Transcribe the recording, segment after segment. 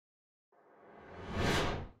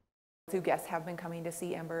Two guests have been coming to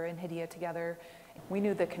see Ember and Hidea together. We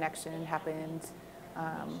knew the connection happened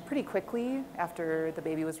pretty quickly after the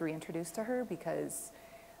baby was reintroduced to her, because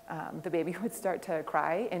the baby would start to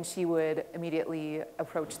cry and she would immediately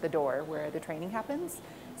approach the door where the training happens.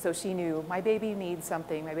 So she knew, my baby needs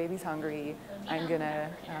something, my baby's hungry, I'm gonna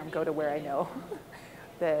go to where I know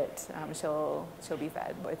that she'll be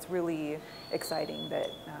fed. It's really exciting that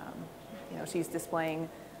you know, she's displaying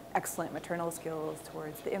excellent maternal skills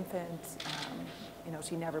towards the infant. You know,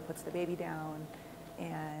 she never puts the baby down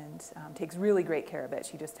and takes really great care of it.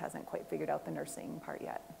 She just hasn't quite figured out the nursing part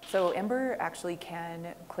yet. So Ember actually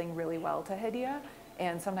can cling really well to Hidea,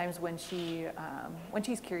 and sometimes when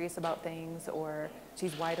she's curious about things or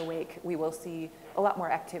she's wide awake, we will see a lot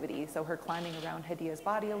more activity. So her climbing around Hidea's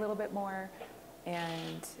body a little bit more,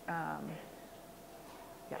 and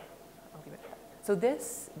yeah, I'll leave it at that. So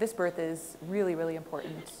this birth is really, really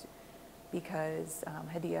important, because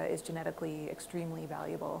Hidea is genetically extremely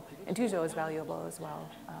valuable, and Tujo is valuable as well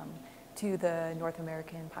to the North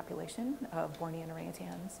American population of Bornean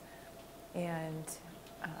orangutans. And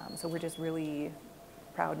so we're just really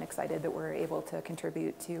proud and excited that we're able to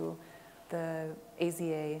contribute to the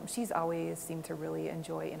AZA. She's always seemed to really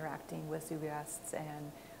enjoy interacting with zoo guests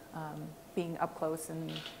and being up close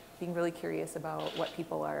and being really curious about what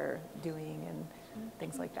people are doing and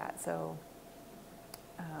things like that. So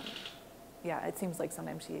yeah, it seems like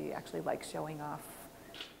sometimes she actually likes showing off